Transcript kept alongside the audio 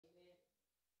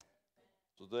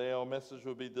Today our message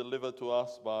will be delivered to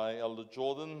us by Elder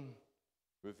Jordan,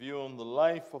 reviewing the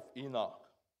life of Enoch.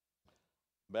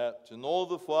 But in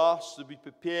order for us to be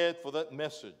prepared for that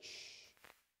message,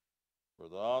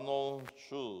 Brother Arnold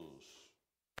chose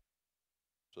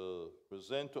to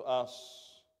present to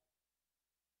us,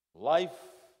 life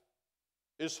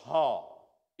is hard.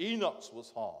 Enoch's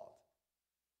was hard.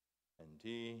 And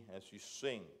he, as he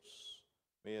sings,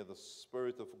 may the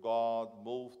Spirit of God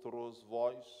move through his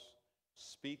voice,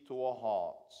 speak to our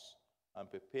hearts, and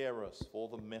prepare us for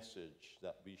the message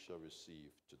that we shall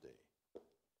receive today.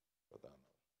 Brother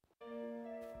Arnold.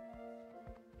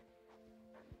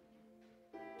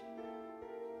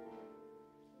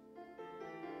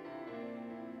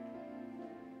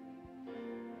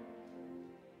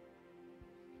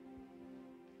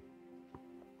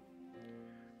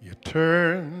 You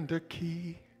turn the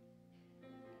key,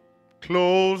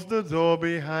 close the door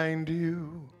behind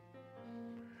you,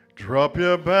 drop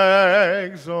your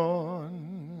bags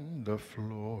on the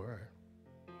floor.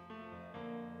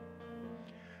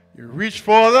 You reach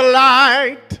for the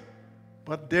light,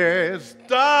 but there's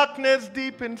darkness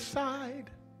deep inside,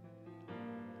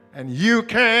 and you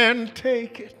can't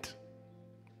take it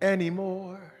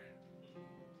anymore.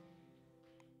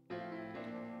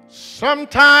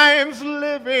 Sometimes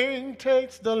living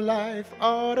takes the life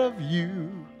out of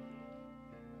you.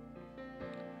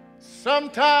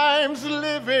 Sometimes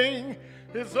living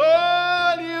is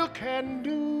all you can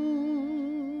do.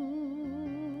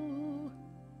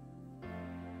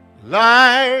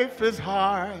 Life is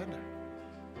hard.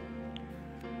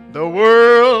 The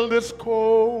world is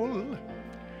cold.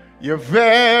 You're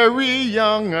very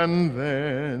young and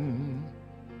then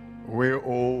we're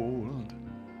old.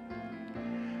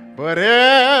 But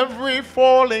every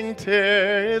falling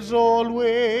tear is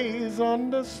always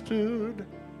understood.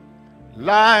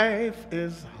 Life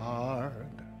is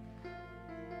hard.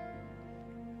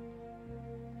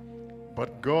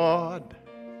 But God,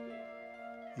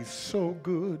 He's so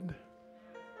good.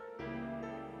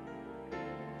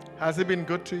 Has He been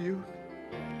good to you?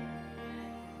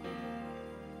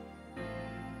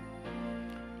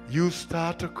 You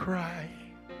start to cry,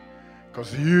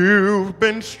 'cause you've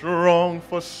been strong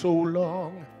for so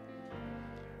long,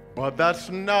 but that's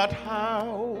not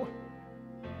how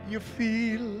you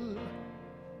feel.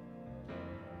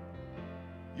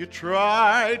 You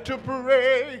try to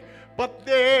pray, but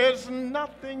there's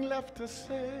nothing left to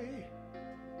say,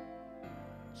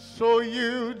 so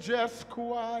you just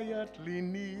quietly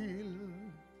kneel.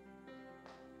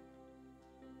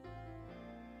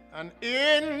 And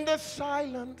in the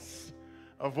silence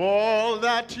of all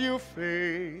that you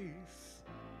face,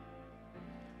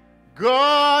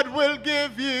 God will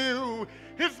give you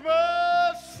His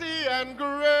mercy and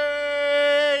grace.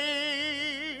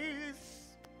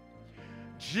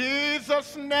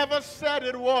 Jesus never said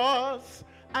it was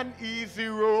an easy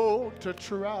road to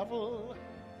travel.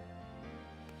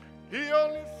 He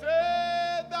only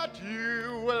said that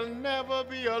you will never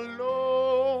be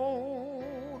alone.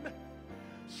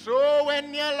 So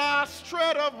when your last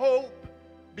thread of hope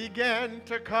began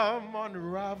to come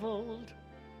unraveled,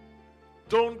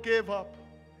 don't give up.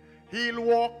 He'll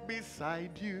walk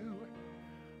beside you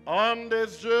on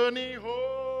this journey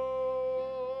home.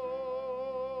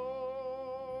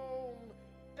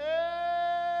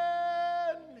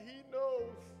 And He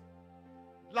knows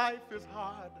life is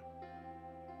hard.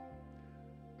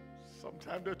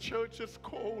 Sometimes the church is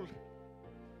cold.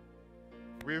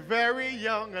 We're very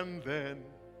young and then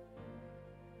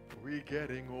we're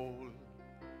getting old.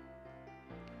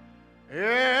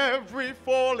 Every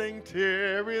falling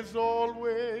tear is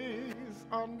always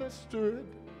understood.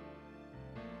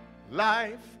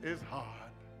 Life is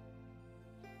hard.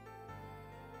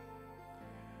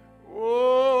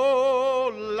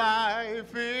 Oh,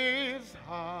 life is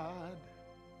hard.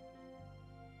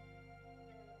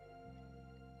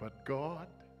 But God,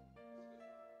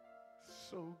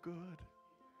 so good.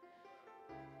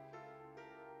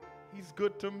 He's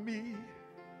good to me.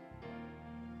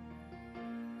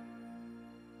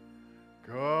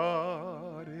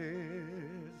 God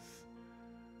is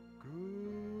good.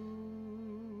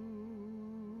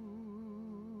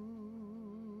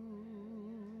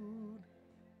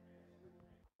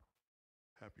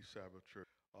 Happy Sabbath, church.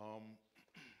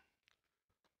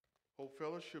 Hope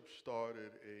Fellowship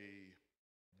started a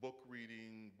book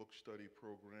reading, book study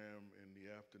program in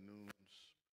the afternoons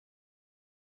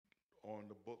on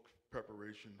the book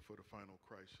preparation for the final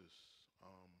crisis.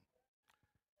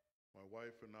 My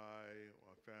wife and I,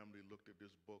 our family, looked at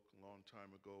this book a long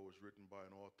time ago. It was written by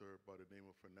an author by the name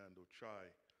of Fernando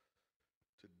Chai.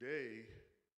 Today,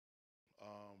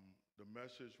 the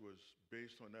message was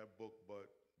based on that book, but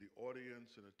the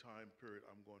audience and the time period,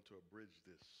 I'm going to abridge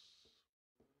this.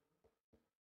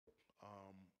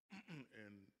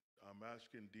 And I'm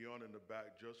asking Dion in the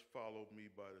back, just follow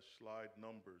me by the slide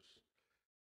numbers,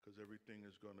 because everything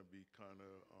is going to be kind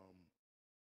of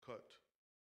cut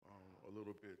a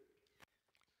little bit.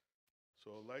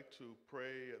 So I'd like to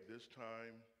pray at this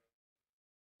time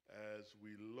as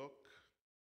we look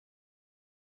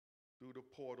through the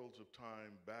portals of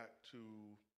time back to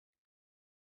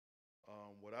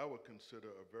what I would consider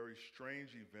a very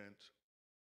strange event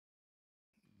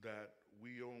that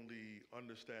we only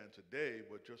understand today,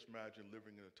 but just imagine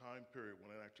living in a time period when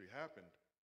it actually happened.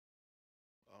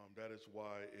 That is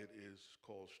why it is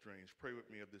called strange. Pray with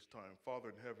me at this time. Father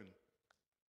in heaven,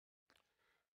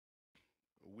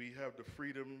 we have the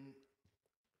freedom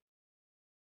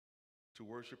to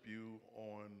worship you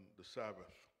on the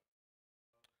Sabbath.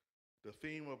 The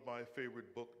theme of my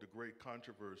favorite book, The Great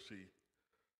Controversy,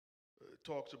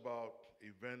 talks about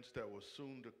events that will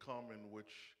soon to come in which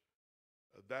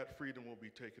that freedom will be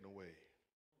taken away.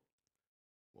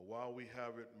 Well, while we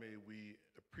have it, may we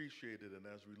appreciate it. And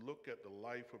as we look at the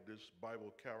life of this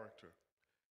Bible character,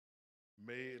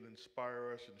 may it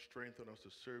inspire us and strengthen us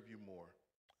to serve you more.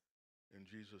 In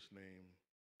Jesus' name,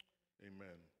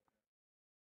 amen.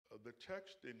 The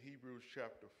text in Hebrews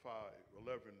chapter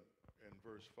 11 and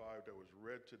verse 5 that was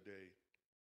read today,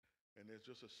 and there's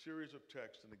just a series of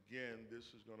texts, and again,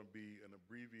 this is going to be an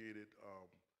abbreviated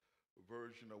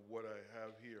version of what I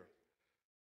have here.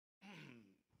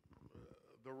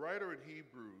 The writer in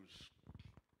Hebrews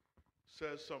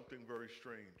says something very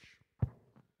strange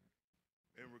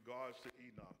in regards to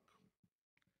Enoch.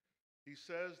 He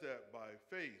says that by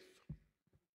faith,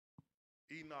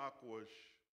 Enoch was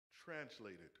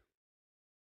translated,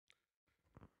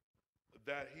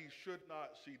 that he should not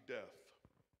see death.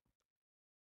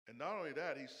 And not only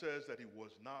that, he says that he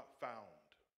was not found.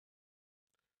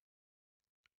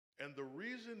 And the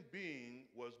reason being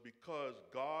was because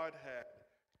God had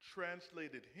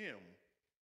translated him,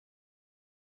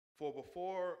 for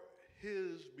before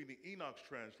his, meaning Enoch's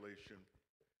translation,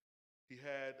 he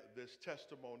had this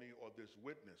testimony or this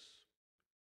witness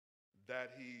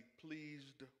that he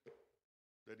pleased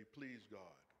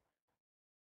God.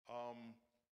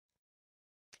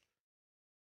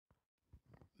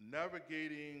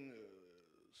 Navigating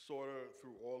sort of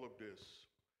through all of this,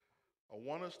 I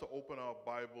want us to open our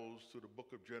Bibles to the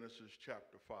book of Genesis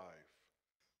chapter 5.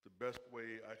 The best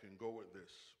way I can go with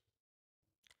this.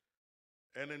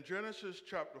 And in Genesis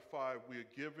chapter 5, we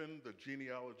are given the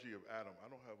genealogy of Adam. I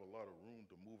don't have a lot of room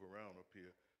to move around up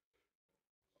here.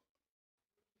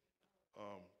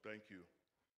 Thank you.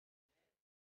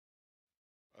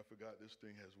 I forgot this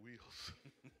thing has wheels.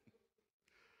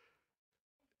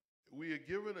 We are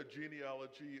given a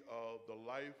genealogy of the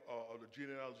life, of the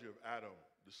genealogy of Adam,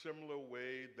 the similar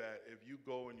way that if you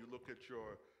go and you look at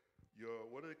your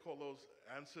what do they call those,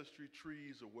 ancestry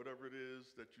trees or whatever it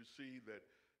is that you see that,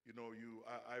 you know,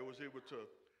 I was able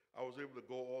to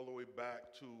go all the way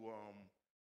back to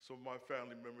some of my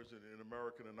family members in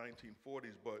America in the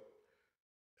 1940s. But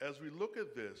as we look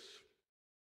at this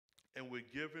and we're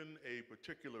given a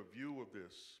particular view of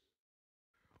this,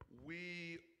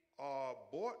 we are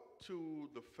brought to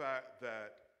the fact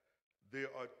that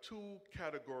there are two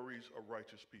categories of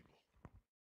righteous people.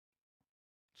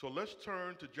 So let's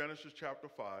turn to Genesis chapter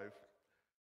 5,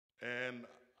 and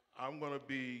I'm going to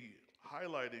be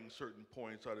highlighting certain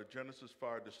points out of Genesis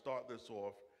 5 to start this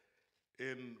off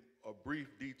in a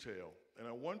brief detail. And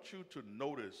I want you to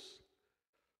notice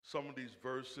some of these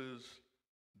verses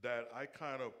that I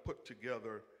kind of put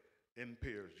together in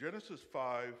pairs. Genesis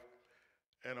 5,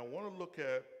 and I want to look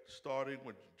at starting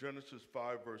with Genesis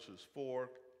 5 verses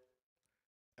 4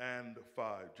 and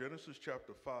 5. Genesis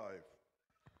chapter 5,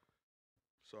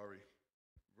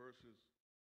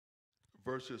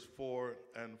 verses 4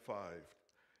 and 5.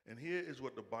 And here is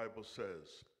what the Bible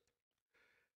says.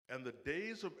 And the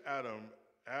days of Adam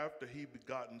after he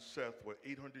begotten Seth were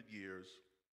 800 years.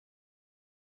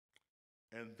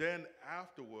 And then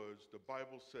afterwards, the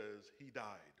Bible says he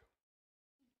died.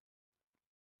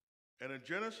 And in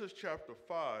Genesis chapter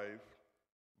 5,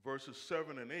 verses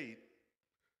 7 and 8,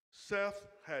 Seth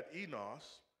had Enoch.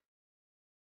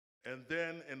 And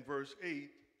then in verse 8,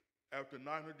 after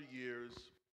 900 years,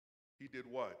 he did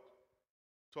what?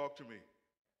 Talk to me.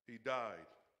 He died.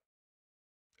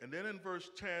 And then in verse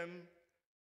 10,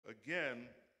 again,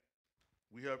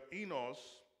 we have Enoch.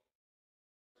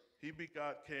 He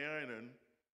begot Cainan.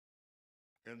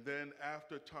 And then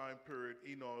after time period,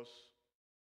 Enoch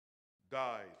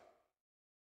died.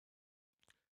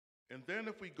 And then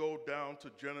if we go down to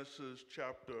Genesis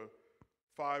chapter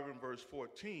 5 and verse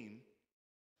 14,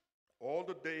 all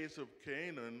the days of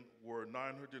Canaan were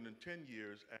 910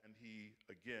 years, and he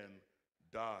again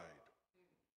died.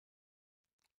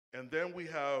 And then we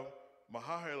have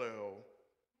Mahalalel,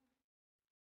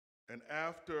 and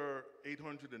after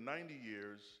 890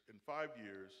 years, in 5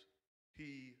 years,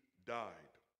 he died.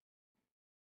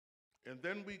 And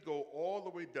then we go all the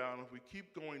way down. If we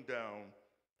keep going down,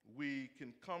 we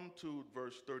can come to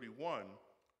verse 31.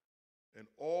 And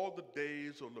all the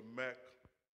days of Lamech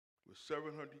were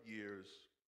 700 years,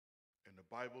 and the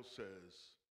Bible says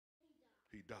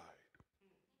he died.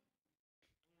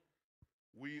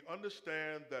 We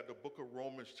understand that the book of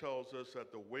Romans tells us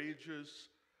that the wages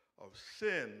of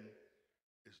sin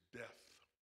is death.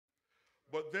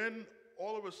 But then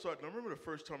all of a sudden, I remember the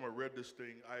first time I read this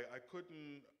thing, I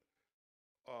couldn't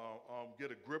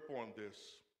get a grip on this.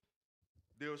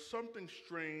 There was something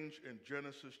strange in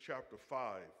Genesis chapter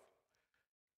 5.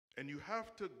 And you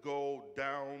have to go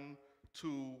down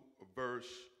to verse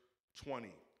 20.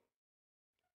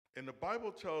 And the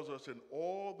Bible tells us in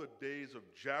all the days of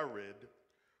Jared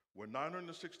were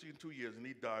 962 years, and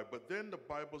he died. But then the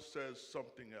Bible says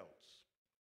something else.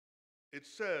 It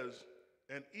says,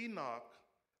 and Enoch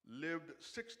lived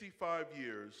 65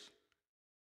 years,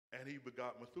 and he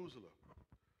begot Methuselah.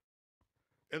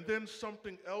 And then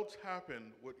something else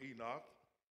happened with Enoch.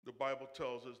 The Bible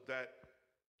tells us that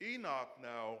Enoch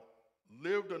now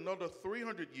lived another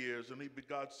 300 years, and he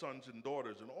begot sons and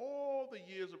daughters. And all the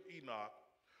years of Enoch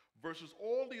versus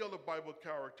all the other Bible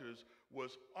characters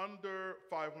was under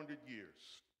 500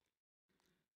 years.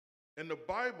 And the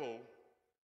Bible,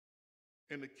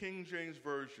 in the King James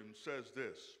Version, says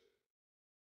this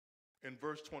in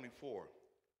verse 24.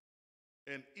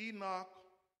 And Enoch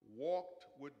walked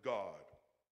with God.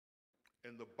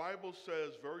 And the Bible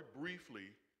says very briefly,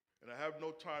 and I have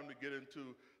no time to get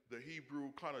into the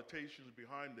Hebrew connotations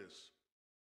behind this.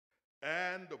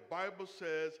 And the Bible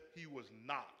says he was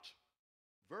not.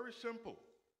 Very simple.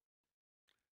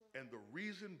 And the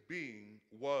reason being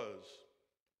was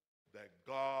that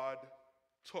God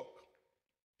took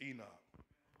Enoch.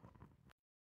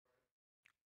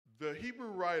 The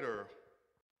Hebrew writer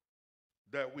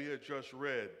that we had just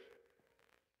read,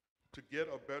 to get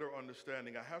a better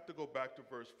understanding, I have to go back to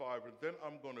verse 5, and then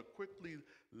I'm going to quickly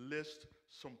list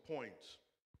some points.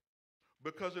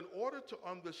 Because in order to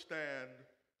understand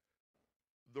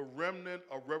the remnant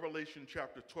of Revelation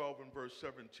chapter 12 and verse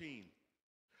 17,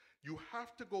 you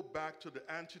have to go back to the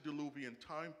antediluvian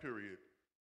time period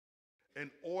in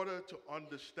order to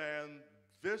understand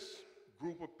this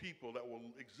group of people that will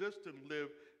exist and live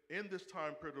in this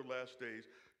time period of the last days.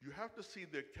 You have to see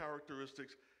their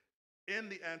characteristics in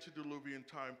the antediluvian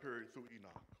time period through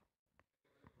Enoch.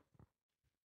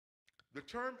 The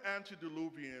term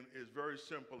antediluvian is very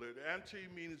simple. Ante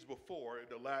means before in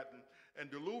the Latin,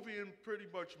 and diluvian pretty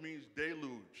much means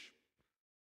deluge,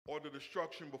 or the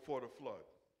destruction before the flood.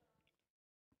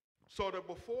 So that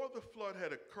before the flood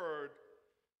had occurred,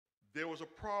 there was a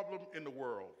problem in the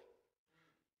world.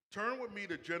 Turn with me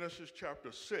to Genesis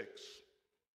chapter 6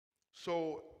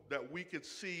 so that we could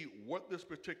see what this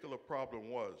particular problem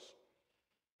was.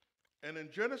 And in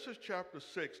Genesis chapter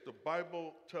 6, the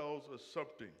Bible tells us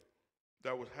something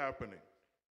that was happening.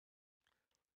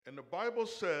 And the Bible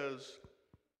says,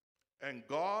 and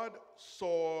God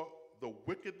saw the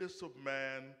wickedness of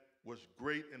man was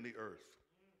great in the earth,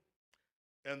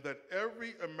 and that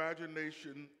every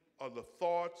imagination of the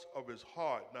thoughts of his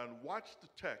heart, now watch the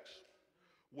text,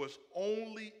 was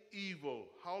only evil.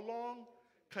 How long?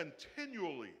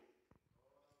 Continually.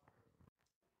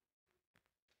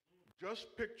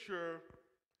 Just picture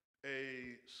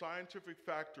a scientific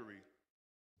factory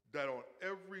that on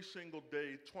every single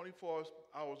day, 24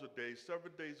 hours a day,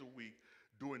 7 days a week,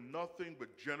 doing nothing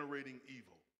but generating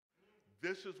evil.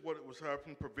 This is what it was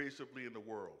happening pervasively in the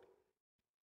world.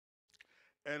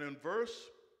 And in verse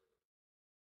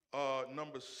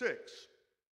number 6,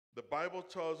 the Bible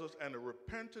tells us, and it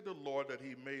repented the Lord that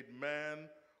he made man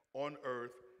on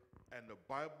earth, and the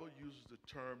Bible uses the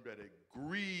term that it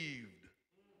grieved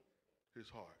his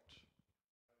heart.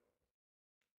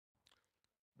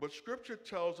 But Scripture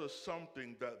tells us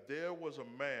something, that there was a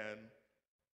man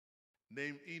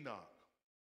named Enoch.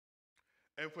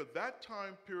 And for that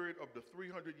time period of the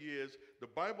 300 years, the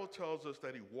Bible tells us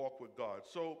that he walked with God.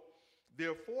 So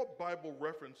there are 4 Bible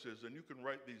references, and you can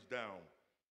write these down,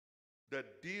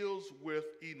 that deals with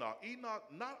Enoch. Enoch,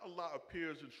 not a lot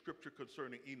appears in Scripture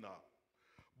concerning Enoch.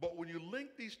 But when you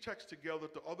link these texts together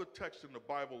to other texts in the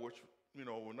Bible, which we're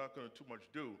not going to too much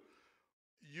do,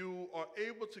 you are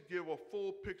able to give a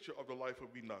full picture of the life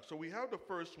of Enoch. So we have the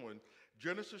first one,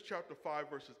 Genesis chapter 5,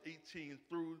 verses 18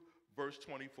 through verse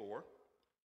 24,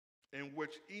 in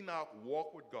which Enoch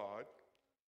walked with God.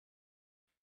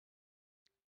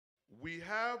 We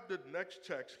have the next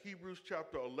text, Hebrews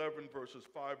chapter 11, verses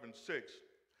 5 and 6,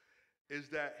 is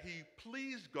that he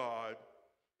pleased God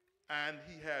and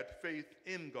he had faith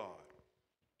in God.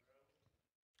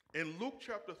 In Luke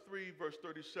chapter 3, verse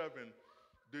 37,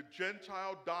 the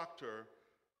Gentile doctor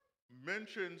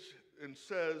mentions and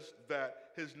says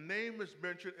that his name is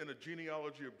mentioned in the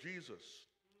genealogy of Jesus.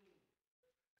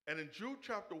 And in Jude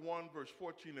chapter 1, verse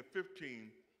 14 and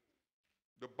 15,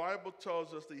 the Bible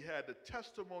tells us that he had the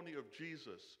testimony of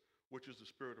Jesus, which is the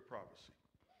spirit of prophecy.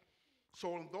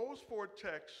 So in those four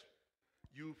texts,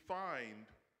 you find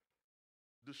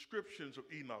descriptions of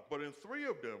Enoch. But in three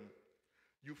of them,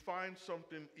 you find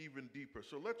something even deeper.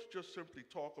 So let's just simply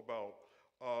talk about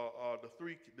the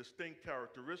three distinct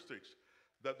characteristics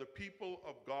that the people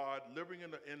of God living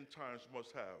in the end times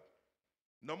must have.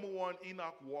 Number one,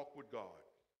 Enoch walked with God.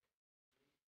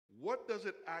 What does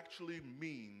it actually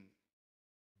mean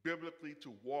biblically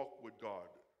to walk with God?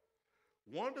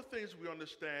 One of the things we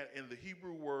understand in the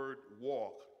Hebrew word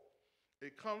walk,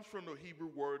 it comes from the Hebrew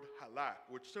word halak,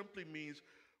 which simply means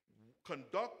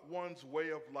conduct one's way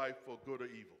of life for good or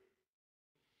evil.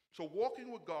 So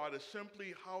walking with God is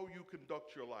simply how you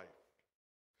conduct your life.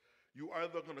 You're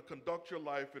either going to conduct your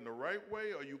life in the right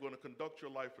way or you're going to conduct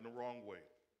your life in the wrong way.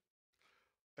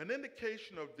 An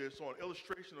indication of this, or an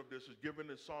illustration of this, is given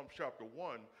in Psalm chapter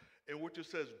 1, in which it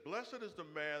says, "Blessed is the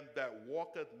man that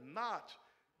walketh not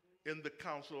in the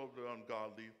counsel of the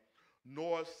ungodly,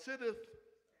 nor standeth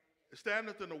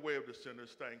in the way of the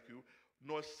sinners," thank you,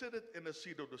 "nor sitteth in the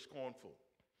seat of the scornful."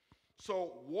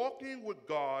 So walking with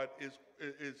God is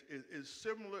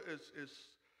similar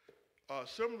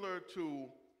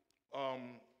to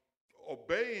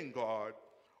obeying God.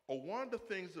 Or one of the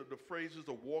things that the phrases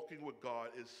of walking with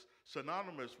God is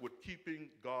synonymous with keeping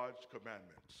God's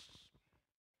commandments.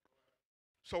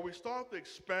 So we start to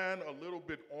expand a little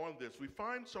bit on this. We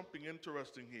find something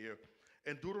interesting here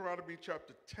in Deuteronomy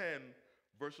chapter 10,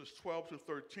 verses 12 to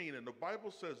 13. And the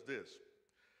Bible says this,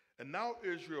 "And now,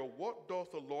 Israel, what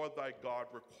doth the Lord thy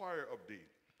God require of thee?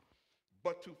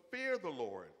 But to fear the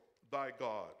Lord thy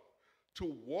God, to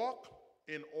walk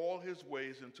in all his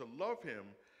ways, and to love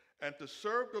him, and to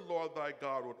serve the Lord thy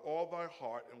God with all thy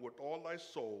heart and with all thy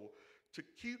soul, to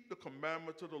keep the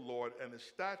commandments of the Lord and his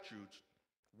statutes,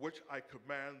 which I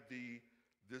command thee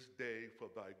this day for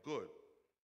thy good."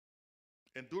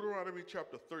 In Deuteronomy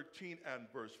chapter 13 and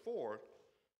verse 4,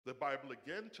 the Bible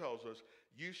again tells us,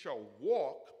 "Ye shall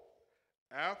walk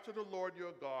after the Lord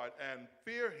your God, and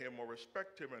fear him," or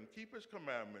respect him, "and keep his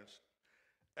commandments,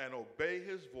 and obey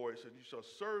his voice, and you shall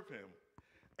serve him,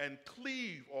 and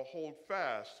cleave or hold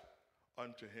fast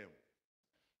unto him."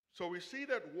 So we see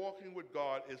that walking with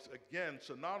God is again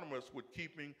synonymous with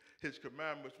keeping his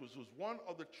commandments, which was one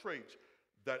of the traits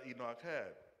that Enoch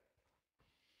had.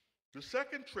 The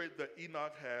second trait that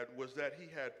Enoch had was that he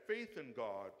had faith in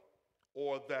God,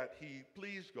 or that he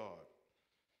pleased God.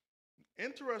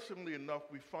 Interestingly enough,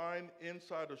 we find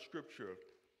inside of Scripture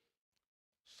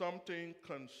something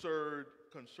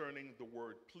concerning the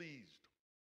word pleased.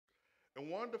 And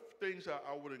one of the things that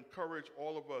I would encourage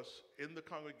all of us in the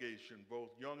congregation,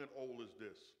 both young and old, is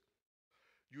this.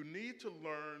 You need to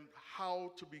learn how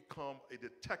to become a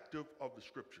detective of the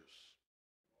Scriptures.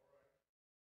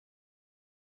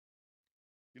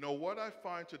 You know, what I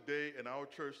find today in our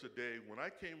church today, when I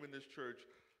came in this church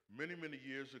many, many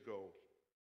years ago,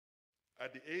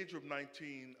 at the age of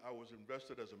 19, I was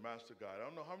invested as a master guide. I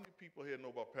don't know how many people here know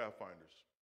about Pathfinders.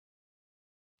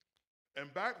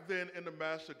 And back then in the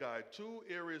Master Guide, two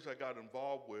areas I got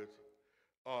involved with,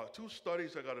 two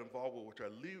studies I got involved with, which I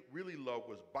really loved,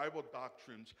 was Bible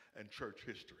doctrines and church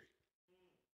history.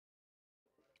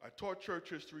 I taught church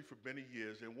history for many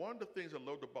years, and one of the things I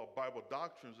loved about Bible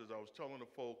doctrines, as I was telling the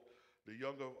folk, the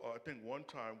younger, I think one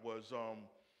time, was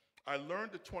I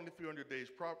learned the 2300 Days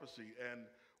Prophecy, and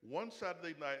one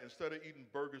Saturday night, instead of eating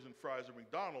burgers and fries at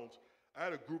McDonald's, I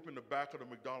had a group in the back of the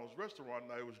McDonald's restaurant,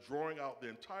 and I was drawing out the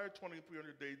entire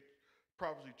 2300-day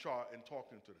prophecy chart and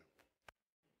talking to them.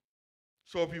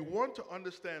 So if you want to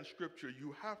understand Scripture,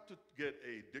 you have to get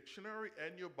a dictionary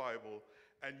and your Bible,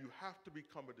 and you have to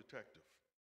become a detective.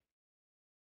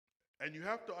 And you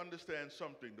have to understand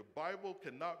something. The Bible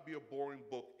cannot be a boring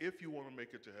book if you want to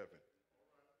make it to heaven.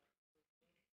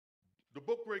 The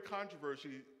book Great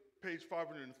Controversy, page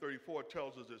 534,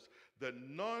 tells us this, that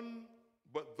none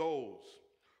but those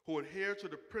who adhere to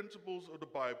the principles of the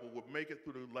Bible would make it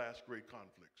through the last great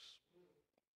conflicts.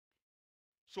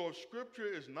 So if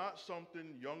Scripture is not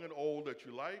something young and old that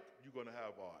you like, you're going to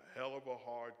have a hell of a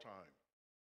hard time.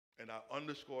 And I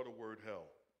underscore the word hell.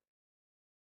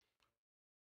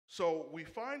 So we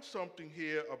find something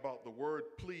here about the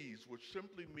word please, which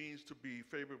simply means to be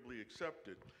favorably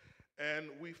accepted. And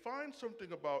we find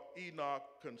something about Enoch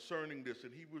concerning this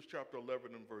in Hebrews chapter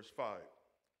 11 and verse 5.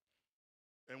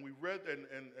 And we read,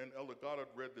 and Elder Goddard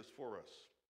read this for us.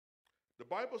 The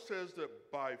Bible says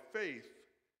that by faith,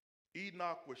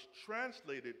 Enoch was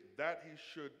translated that he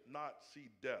should not see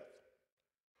death.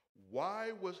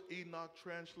 Why was Enoch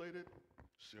translated?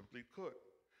 Simply could.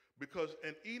 Because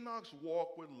in Enoch's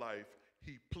walk with life,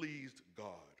 he pleased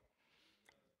God.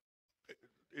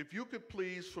 If you could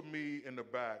please, for me in the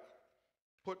back,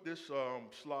 put this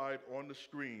slide on the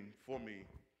screen for me.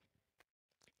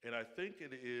 And I think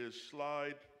it is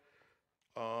slide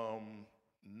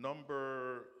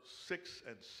number 6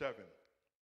 and 7.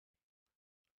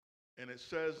 And it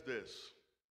says this,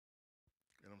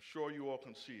 and I'm sure you all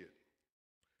can see it.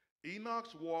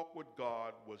 Enoch's walk with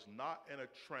God was not in a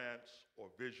trance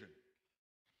or vision,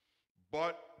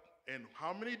 but in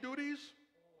how many duties?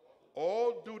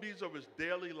 All duties of his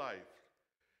daily life.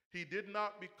 He did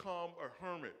not become a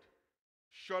hermit,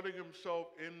 shutting himself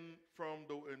in from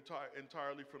the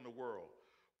entirely from the world,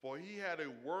 for he had a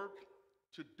work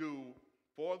to do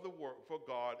for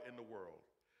God in the world,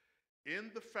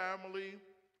 in the family,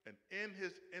 and in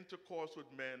his intercourse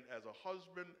with men as a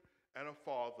husband and a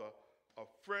father, a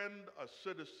friend, a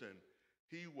citizen.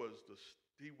 He was the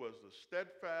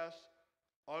steadfast,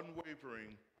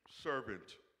 unwavering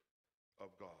servant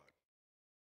of God.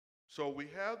 So we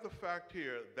have the fact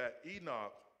here that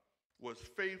Enoch was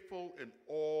faithful in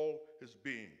all his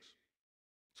beings.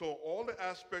 So all the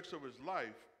aspects of his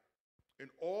life, in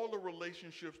all the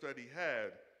relationships that he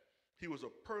had, he was a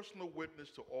personal witness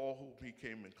to all whom he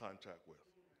came in contact with.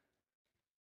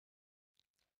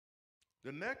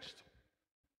 The next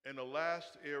and the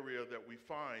last area that we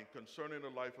find concerning the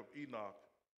life of Enoch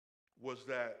was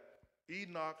that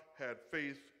Enoch had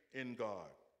faith in God.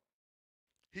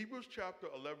 Hebrews chapter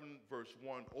 11, verse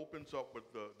 1 opens up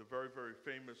with the very, very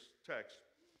famous text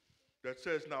that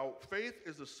says, "Now faith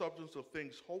is the substance of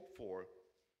things hoped for,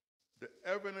 the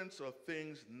evidence of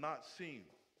things not seen."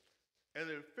 And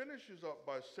it finishes up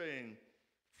by saying,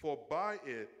 "For by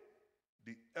it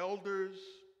the elders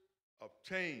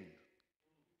obtained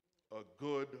a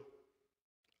good,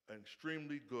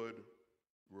 extremely good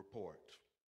report."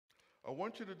 I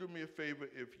want you to do me a favor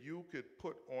if you could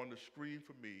put on the screen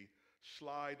for me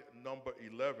slide number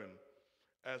 11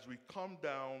 as we come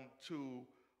down to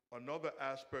another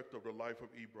aspect of the life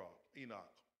of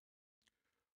Enoch.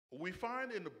 We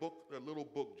find in the little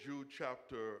book Jude,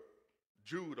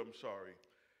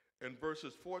 in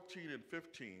verses 14 and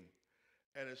 15,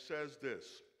 and it says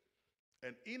this,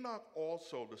 "And Enoch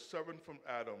also, the seventh from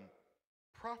Adam,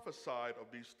 prophesied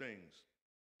of these things,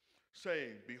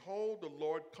 saying, Behold, the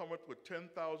Lord cometh with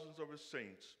 10,000s of his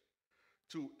saints,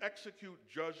 to execute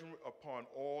judgment upon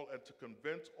all and to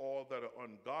convince all that are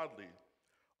ungodly,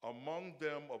 among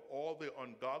them of all their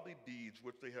ungodly deeds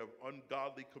which they have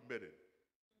ungodly committed,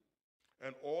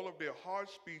 and all of their hard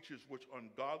speeches which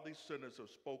ungodly sinners have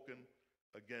spoken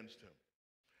against him."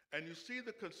 And you see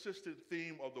the consistent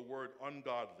theme of the word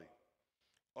ungodly,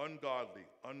 ungodly,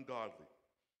 ungodly.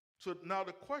 So now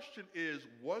the question is,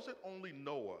 was it only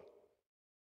Noah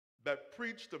that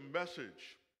preached the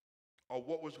message of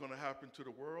what was going to happen to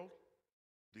the world?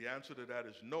 The answer to that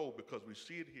is no, because we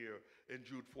see it here in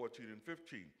Jude 14 and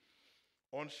 15.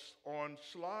 On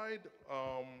slide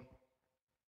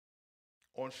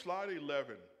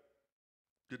 11,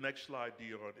 the next slide,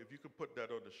 Dion, if you could put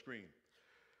that on the screen.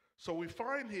 So we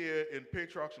find here in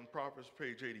Patriarchs and Prophets,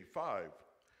 page 85,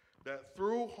 that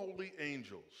through holy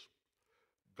angels,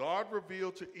 God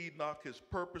revealed to Enoch his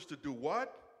purpose to do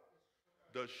what?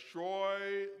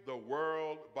 Destroy the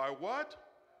world by what?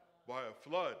 By a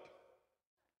flood.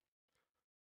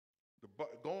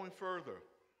 Going further,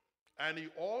 and he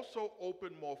also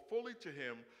opened more fully to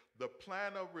him the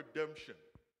plan of redemption.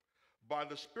 By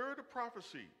the spirit of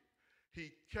prophecy,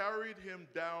 he carried him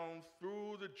down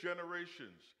through the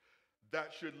generations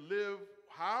that should live,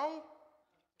 how?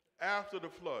 After the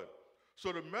flood.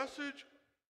 So the message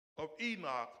of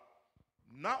Enoch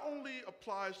not only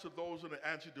applies to those in the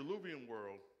antediluvian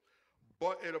world,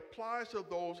 but it applies to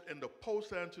those in the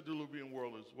post-antediluvian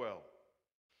world as well.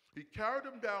 He carried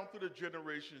him down through the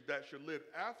generations that should live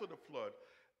after the flood,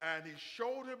 and he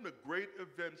showed him the great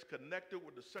events connected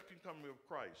with the second coming of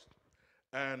Christ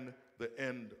and the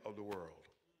end of the world.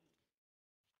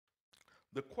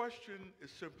 The question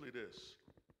is simply this,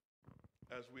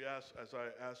 as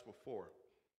I asked before.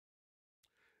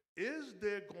 Is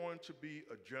there going to be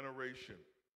a generation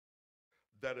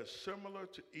that is similar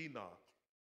to Enoch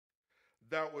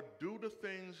that would do the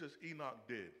things as Enoch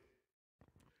did,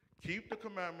 keep the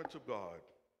commandments of God,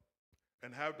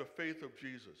 and have the faith of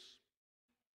Jesus,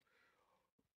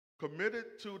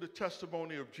 committed to the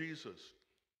testimony of Jesus,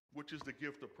 which is the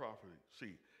gift of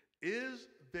prophecy. Is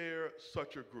there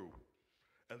such a group?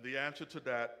 And the answer to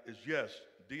that is yes.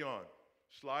 Dion,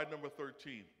 slide number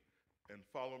 13, and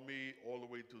follow me all the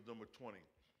way to number 20.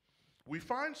 We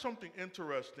find something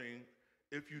interesting.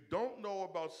 If you don't know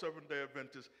about Seventh-day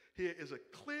Adventists, here is a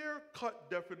clear-cut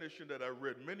definition that I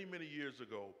read many, many years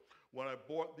ago when I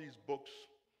bought these books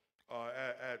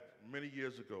at many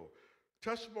years ago.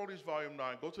 Testimonies, Volume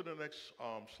 9. Go to the next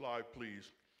slide,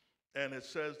 please. And it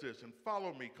says this, and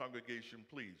follow me, congregation,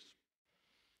 please.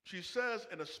 She says,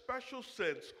 in a special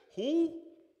sense, who?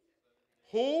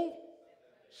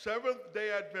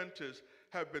 Seventh-day Adventists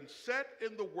have been set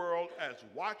in the world as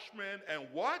watchmen and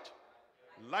what?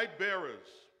 Light bearers.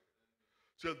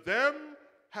 To them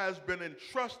has been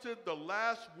entrusted the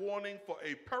last warning for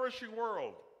a perishing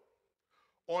world.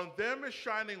 On them is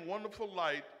shining wonderful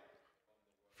light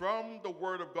from the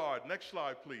Word of God. Next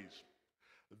slide, please.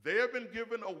 They have been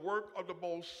given a work of the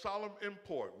most solemn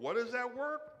import. What is that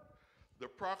work? The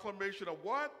proclamation of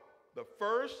what? The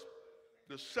first,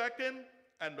 the second,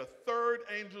 and the third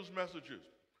angel's messages.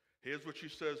 Here's what she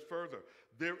says further.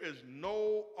 There is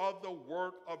no other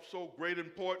work of so great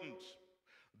importance.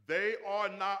 They are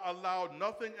not allowed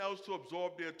nothing else to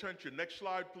absorb their attention. Next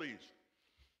slide, please.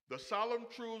 The solemn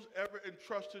truths ever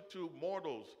entrusted to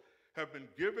mortals have been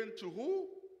given to who?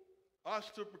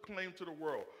 Us to proclaim to the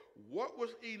world. What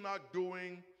was Enoch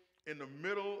doing in the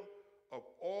middle of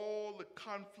all the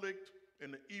conflict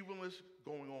and the evilness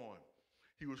going on?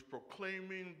 He was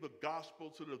proclaiming the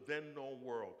gospel to the then known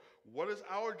world. What is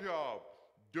our job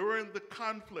during the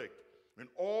conflict and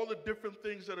all the different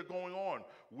things that are going on?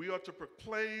 We are to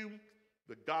proclaim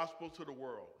the gospel to the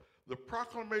world. The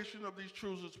proclamation of these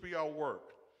truths is to be our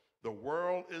work. The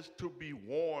world is to be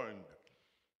warned,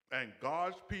 and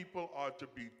God's people are to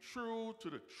be true to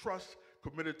the trust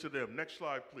committed to them. Next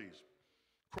slide, please.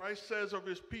 Christ says of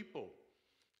his people,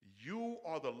 you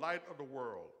are the light of the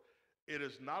world. It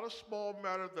is not a small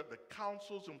matter that the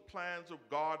counsels and plans of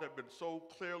God have been so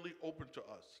clearly open to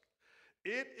us.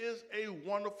 It is a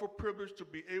wonderful privilege to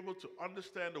be able to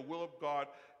understand the will of God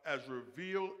as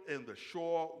revealed in the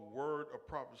sure word of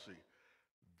prophecy.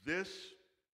 This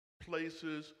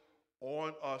places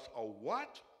on us a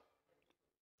what?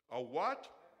 A what?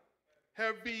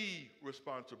 Heavy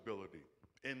responsibility,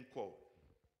 end quote.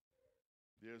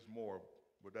 There's more,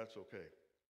 but that's okay.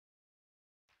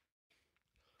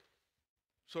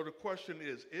 So the question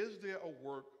is there a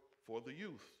work for the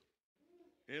youth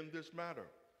in this matter?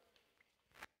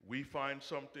 We find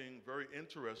something very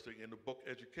interesting in the book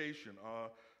Education.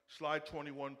 Slide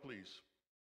 21, please.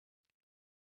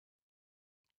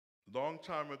 Long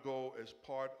time ago, as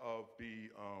part of the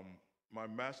my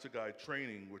Master Guide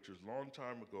training, which was a long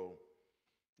time ago,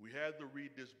 we had to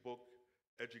read this book,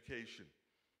 Education.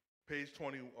 Page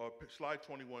 20, slide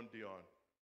 21, Dion.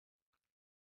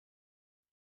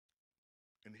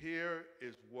 And here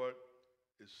is what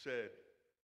is said.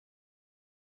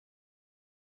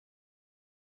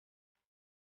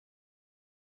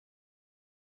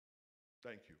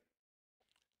 Thank you.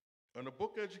 On the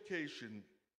book Education,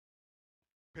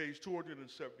 page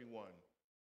 271,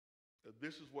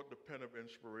 this is what the pen of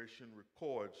inspiration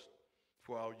records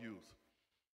for our youth.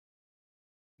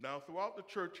 Now, throughout the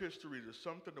church history, there's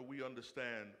something that we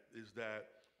understand is that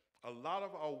a lot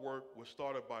of our work was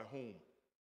started by whom?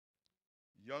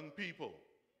 Young people.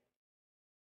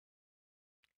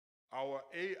 Our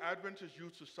Adventist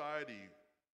Youth Society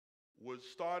was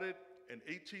started in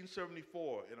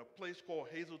 1874 in a place called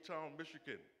Hazeltown,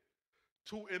 Michigan.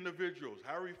 Two individuals,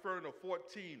 Harry Ferner,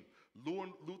 14,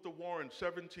 Luther Warren,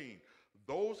 17.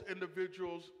 Those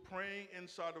individuals praying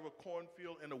inside of a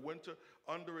cornfield in the winter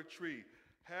under a tree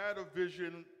had a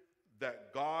vision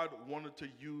that God wanted to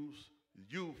use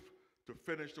youth to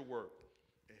finish the work.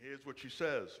 And here's what she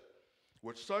says.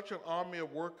 With such an army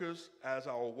of workers as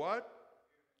our what?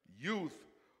 Youth.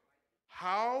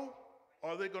 How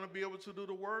are they going to be able to do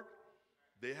the work?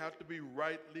 They have to be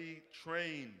rightly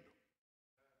trained.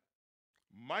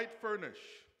 Might furnish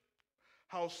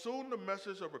how soon the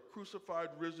message of a crucified,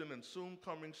 risen, and soon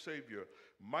coming Savior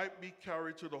might be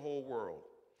carried to the whole world.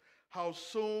 How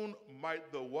soon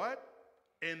might the what?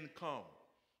 End come.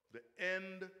 The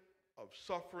end of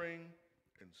suffering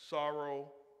and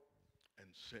sorrow and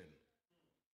sin.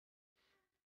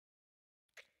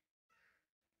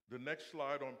 The next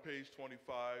slide on page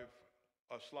 25,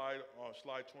 slide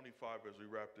 25 as we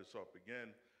wrap this up.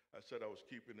 Again, I said I was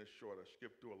keeping this short. I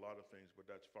skipped through a lot of things, but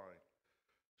that's fine.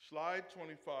 Slide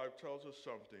 25 tells us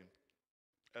something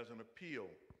as an appeal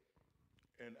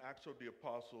in Acts of the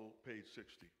Apostle, page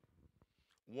 60.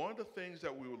 One of the things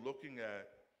that we were looking at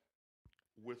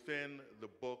within the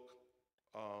book,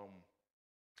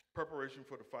 Preparation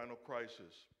for the Final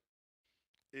Crisis,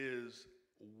 is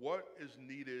what is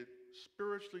needed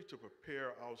spiritually to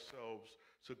prepare ourselves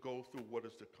to go through what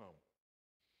is to come.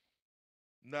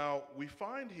 Now, we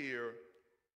find here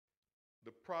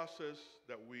the process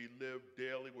that we live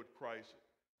daily with Christ,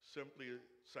 simply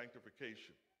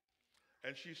sanctification.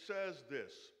 And she says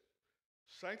this: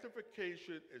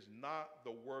 sanctification is not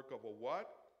the work of a what?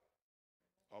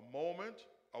 A moment,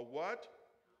 a what?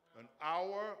 An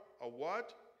hour, a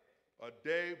what? A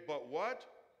day, but what?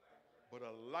 But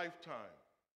a lifetime.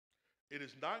 It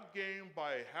is not gained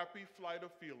by a happy flight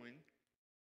of feeling,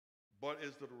 but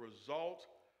is the result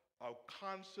of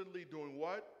constantly doing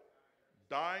what?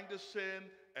 Dying to sin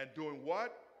and doing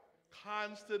what?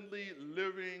 Constantly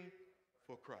living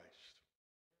for Christ.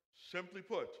 Simply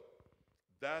put,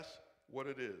 that's what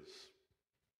it is.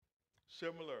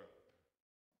 Similar,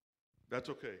 that's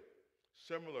okay.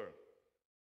 Similar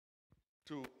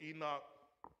to Enoch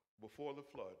before the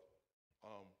flood,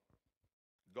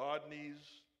 God needs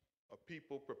a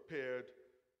people prepared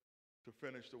to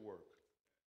finish the work.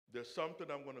 There's something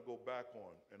I'm going to go back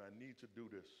on, and I need to do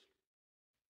this.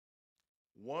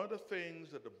 One of the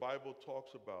things that the Bible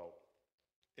talks about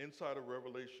inside of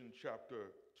Revelation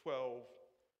chapter 12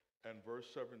 and verse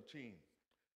 17,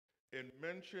 it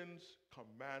mentions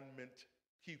commandment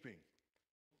keeping.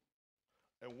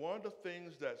 And one of the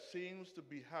things that seems to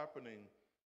be happening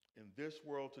in this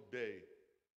world today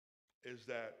is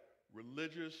that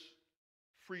religious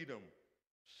freedom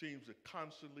seems to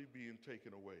constantly being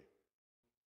taken away.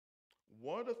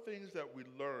 One of the things that we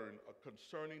learn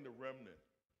concerning the remnant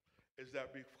is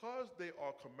that because they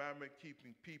are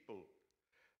commandment-keeping people,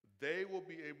 they will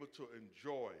be able to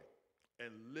enjoy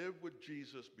and live with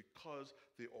Jesus because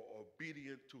they are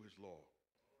obedient to his law.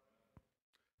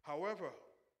 However,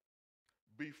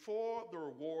 before the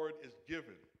reward is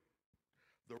given,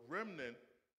 the remnant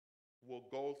will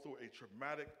go through a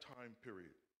traumatic time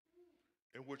period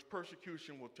in which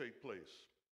persecution will take place.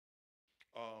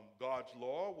 God's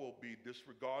law will be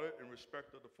disregarded in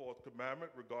respect of the fourth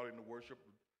commandment regarding the worship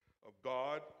of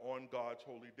God on God's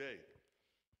holy day.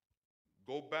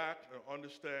 Go back and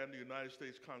understand the United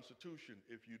States Constitution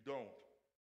if you don't.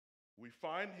 We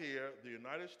find here the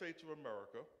United States of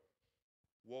America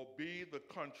will be the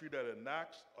country that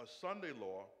enacts a Sunday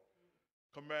law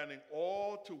commanding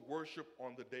all to worship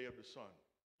on the day of the sun.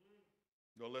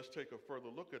 Now let's take a further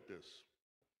look at this.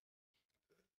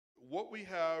 What we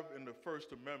have in the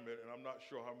First Amendment, and I'm not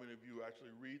sure how many of you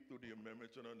actually read through the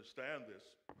amendments and understand this,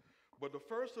 but the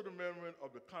First Amendment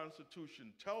of the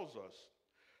Constitution tells us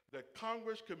that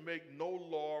Congress can make no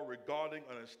law regarding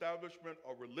an establishment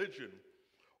of religion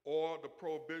or the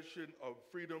prohibition of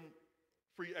free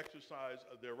exercise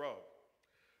thereof.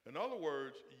 In other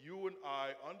words, you and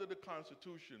I, under the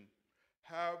Constitution,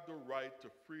 have the right to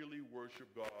freely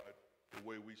worship God the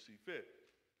way we see fit.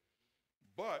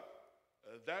 But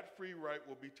that free right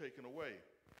will be taken away.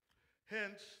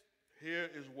 Hence, here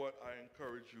is what I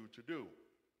encourage you to do.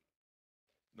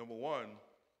 Number one,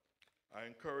 I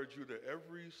encourage you that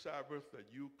every Sabbath that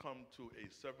you come to a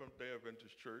Seventh-day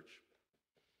Adventist church,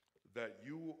 that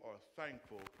you are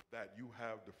thankful that you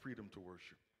have the freedom to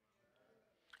worship.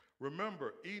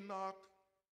 Remember, Enoch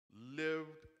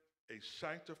lived a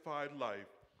sanctified life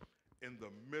in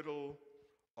the middle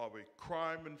of a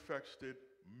crime-infested,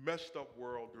 messed up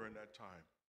world during that time.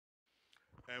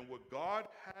 And what God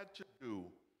had to do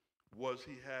was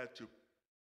he had to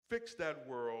fix that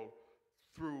world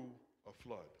through a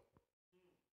flood.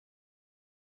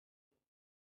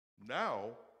 Now,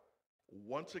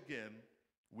 once again,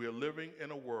 we are living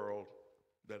in a world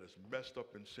that is messed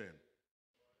up in sin.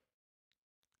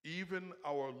 Even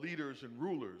our leaders and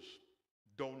rulers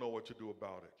don't know what to do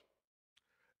about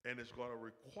it. And it's going to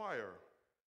require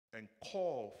and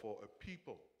call for a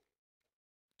people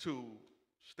to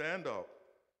stand up,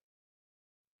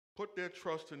 put their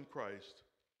trust in Christ,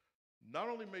 not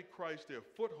only make Christ their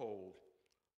foothold,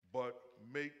 but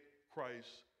make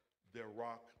Christ their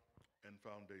rock and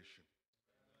foundation.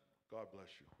 God bless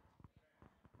you.